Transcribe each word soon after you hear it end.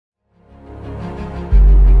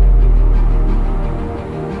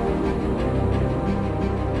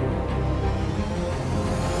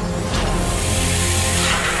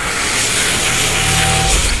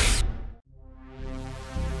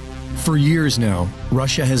years now,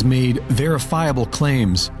 Russia has made verifiable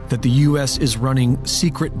claims that the U.S. is running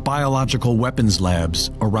secret biological weapons labs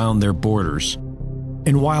around their borders.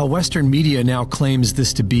 And while Western media now claims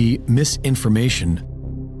this to be misinformation,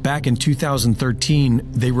 back in 2013,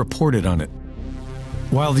 they reported on it.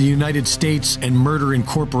 While the United States and Murder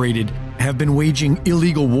Incorporated have been waging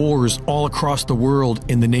illegal wars all across the world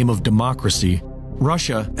in the name of democracy,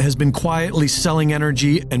 Russia has been quietly selling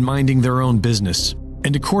energy and minding their own business.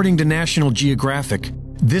 And according to National Geographic,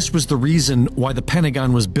 this was the reason why the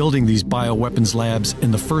Pentagon was building these bioweapons labs in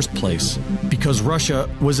the first place, because Russia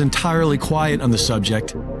was entirely quiet on the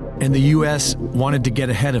subject and the U.S. wanted to get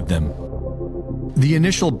ahead of them. The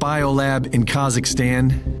initial biolab in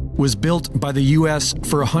Kazakhstan was built by the U.S.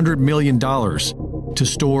 for $100 million to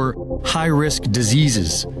store high-risk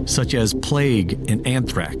diseases such as plague and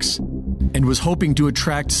anthrax, and was hoping to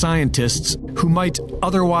attract scientists who might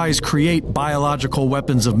otherwise create biological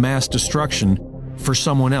weapons of mass destruction for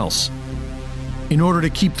someone else, in order to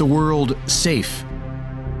keep the world safe.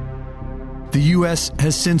 The U.S.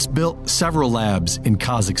 has since built several labs in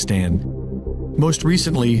Kazakhstan. Most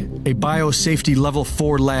recently, a biosafety level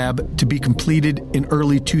 4 lab to be completed in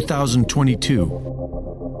early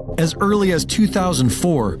 2022. As early as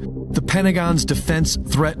 2004, the Pentagon's Defense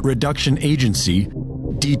Threat Reduction Agency,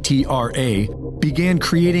 DTRA, began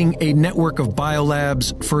creating a network of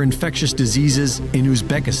biolabs for infectious diseases in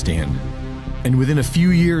Uzbekistan. And within a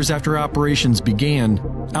few years after operations began,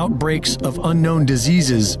 outbreaks of unknown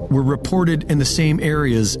diseases were reported in the same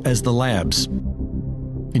areas as the labs.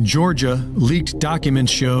 In Georgia, leaked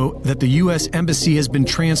documents show that the U.S. Embassy has been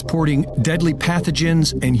transporting deadly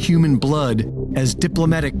pathogens and human blood as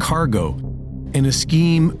diplomatic cargo in a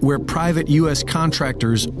scheme where private U.S.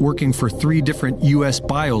 contractors working for 3 different U.S.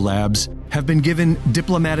 biolabs have been given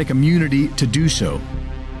diplomatic immunity to do so.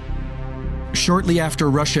 Shortly after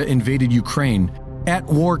Russia invaded Ukraine, At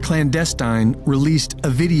War Clandestine released a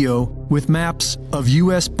video with maps of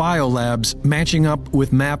U.S. biolabs matching up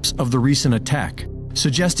with maps of the recent attack,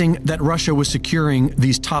 suggesting that Russia was securing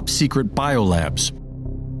these top-secret biolabs.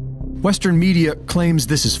 Western media claims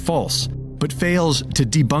this is false, but fails to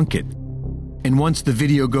debunk it. And once the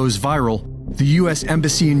video goes viral, the U.S.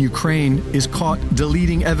 Embassy in Ukraine is caught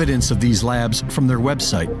deleting evidence of these labs from their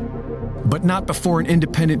website, but not before an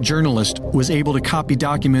independent journalist was able to copy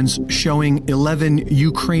documents showing 11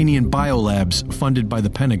 Ukrainian biolabs funded by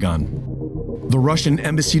the Pentagon. The Russian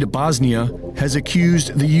embassy to Bosnia has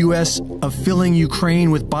accused the U.S. of filling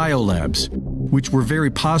Ukraine with biolabs, which were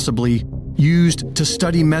very possibly used to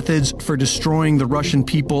study methods for destroying the Russian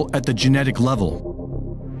people at the genetic level.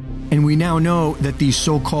 And we now know that these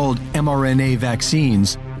so-called mRNA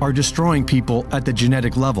vaccines are destroying people at the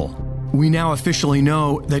genetic level. We now officially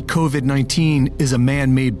know that COVID-19 is a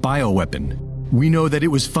man-made bioweapon. We know that it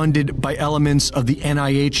was funded by elements of the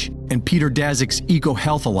NIH and Peter Daszak's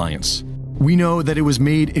EcoHealth Alliance. We know that it was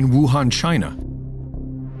made in Wuhan, China.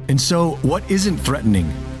 And so, what isn't threatening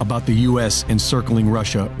about the U.S. encircling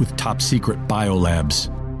Russia with top-secret biolabs?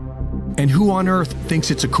 And who on earth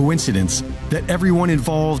thinks it's a coincidence that everyone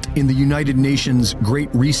involved in the United Nations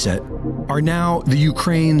Great Reset are now the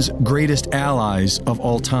Ukraine's greatest allies of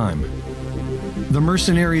all time? The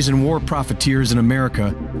mercenaries and war profiteers in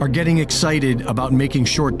America are getting excited about making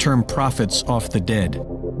short-term profits off the dead.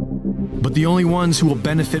 But the only ones who will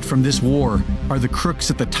benefit from this war are the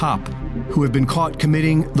crooks at the top, who have been caught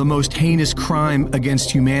committing the most heinous crime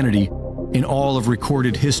against humanity in all of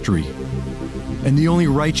recorded history. And the only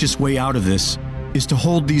righteous way out of this is to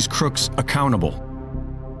hold these crooks accountable.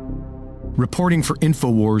 Reporting for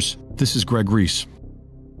InfoWars, this is Greg Reese.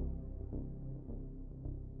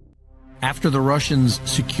 After the Russians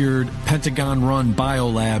secured Pentagon-run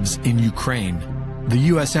biolabs in Ukraine, the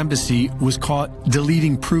U.S. Embassy was caught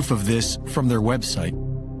deleting proof of this from their website.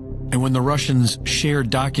 And when the Russians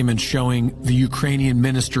shared documents showing the Ukrainian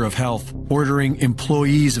Minister of Health ordering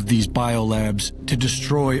employees of these biolabs to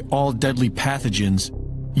destroy all deadly pathogens,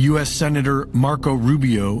 U.S. Senator Marco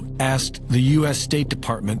Rubio asked the U.S. State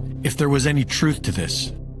Department if there was any truth to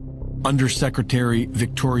this. Undersecretary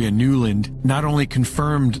Victoria Nuland not only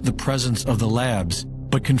confirmed the presence of the labs,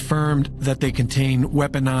 but confirmed that they contain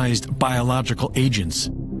weaponized biological agents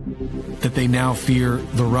that they now fear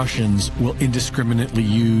the Russians will indiscriminately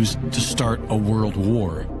use to start a world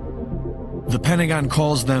war. The Pentagon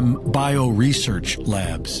calls them bio-research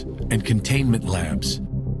labs and containment labs,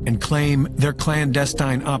 and claim their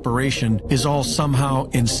clandestine operation is all somehow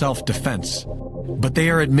in self-defense. But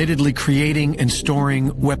they are admittedly creating and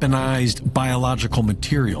storing weaponized biological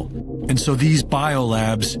material. And so these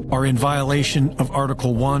biolabs are in violation of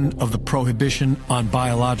Article 1 of the Prohibition on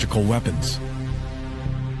Biological Weapons.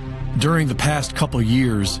 During the past couple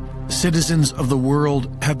years, citizens of the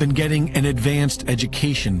world have been getting an advanced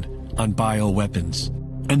education on bioweapons.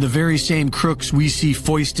 And the very same crooks we see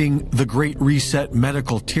foisting the Great Reset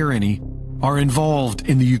medical tyranny are involved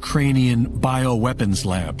in the Ukrainian bioweapons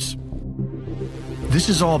labs. This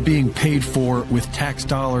is all being paid for with tax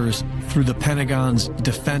dollars through the Pentagon's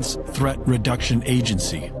Defense Threat Reduction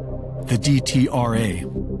Agency, the DTRA.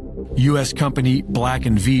 U.S. company Black &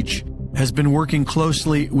 Veatch has been working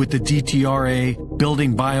closely with the DTRA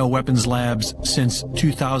building bioweapons labs since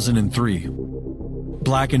 2003.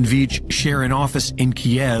 Black & Veatch share an office in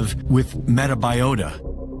Kiev with Metabiota,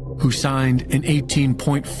 who signed an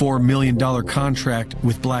 $18.4 million contract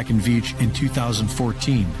with Black & Veatch in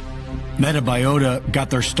 2014. Metabiota got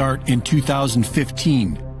their start in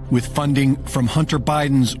 2015 with funding from Hunter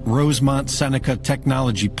Biden's Rosemont Seneca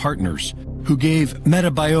Technology Partners, who gave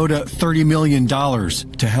Metabiota $30 million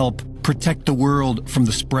to help protect the world from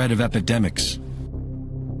the spread of epidemics.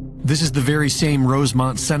 This is the very same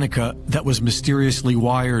Rosemont Seneca that was mysteriously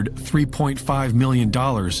wired $3.5 million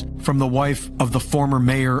from the wife of the former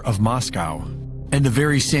mayor of Moscow. And the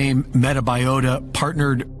very same Metabiota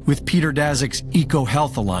partnered with Peter Daszak's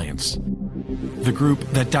EcoHealth Alliance, the group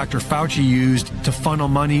that Dr. Fauci used to funnel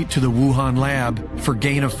money to the Wuhan lab for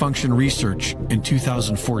gain-of-function research in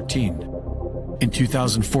 2014. In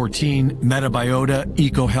 2014, Metabiota,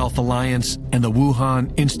 EcoHealth Alliance, and the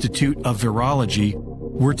Wuhan Institute of Virology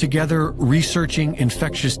were together researching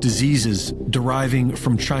infectious diseases deriving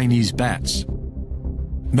from Chinese bats.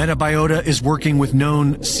 Metabiota is working with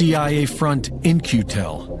known CIA front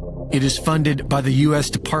In-Q-Tel. It is funded by the U.S.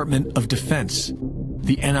 Department of Defense,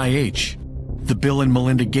 the NIH, the Bill and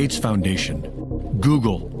Melinda Gates Foundation,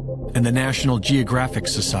 Google, and the National Geographic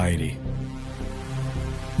Society.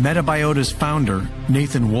 Metabiota's founder,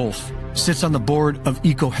 Nathan Wolfe, sits on the board of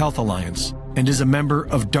EcoHealth Alliance and is a member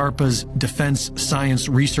of DARPA's Defense Science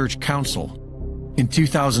Research Council. In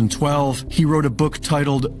 2012, he wrote a book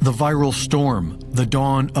titled The Viral Storm: The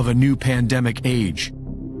Dawn of a New Pandemic Age,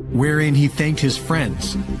 wherein he thanked his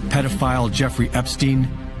friends, pedophile Jeffrey Epstein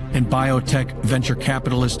and biotech venture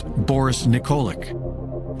capitalist Boris Nikolic.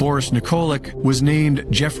 Boris Nikolic was named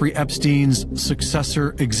Jeffrey Epstein's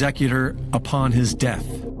successor executor upon his death.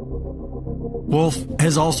 Wolfe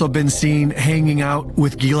has also been seen hanging out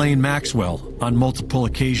with Ghislaine Maxwell on multiple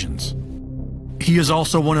occasions. He is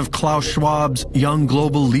also one of Klaus Schwab's young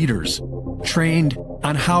global leaders, trained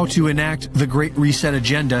on how to enact the Great Reset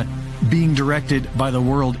agenda being directed by the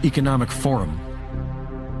World Economic Forum.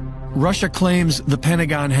 Russia claims the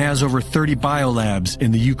Pentagon has over 30 biolabs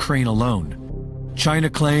in the Ukraine alone. China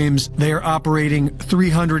claims they are operating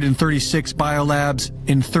 336 biolabs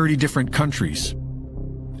in 30 different countries.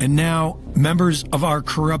 And now, members of our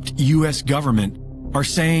corrupt U.S. government are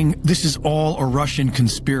saying this is all a Russian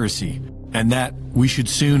conspiracy, and that we should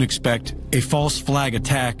soon expect a false flag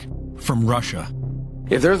attack from Russia.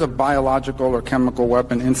 If there's a biological or chemical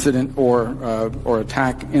weapon incident or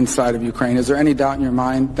attack inside of Ukraine, is there any doubt in your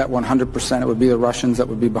mind that 100% it would be the Russians that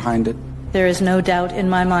would be behind it? There is no doubt in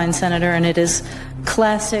my mind, Senator, and it is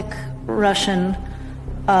classic Russian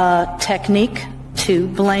technique to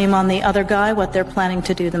blame on the other guy what they're planning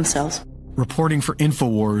to do themselves. Reporting for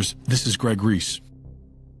InfoWars, this is Greg Reese.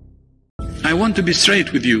 I want to be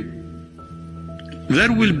straight with you.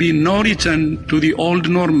 There will be no return to the old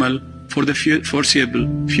normal for the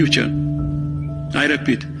foreseeable future. I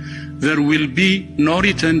repeat, there will be no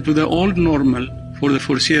return to the old normal for the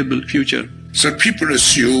foreseeable future. So people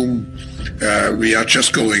assume we are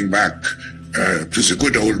just going back to the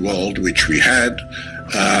good old world which we had,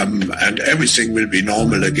 and everything will be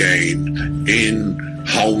normal again in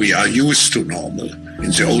how we are used to normal,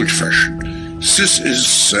 in the old fashion. This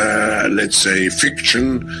is, let's say,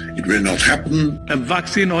 fiction. It will not happen. A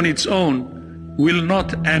vaccine on its own will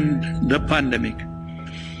not end the pandemic.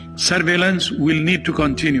 Surveillance will need to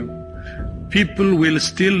continue. People will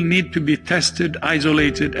still need to be tested,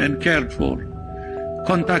 isolated, and cared for.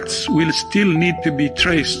 Contacts will still need to be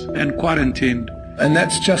traced and quarantined. And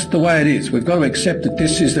that's just the way it is. We've got to accept that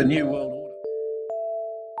this is the new world order.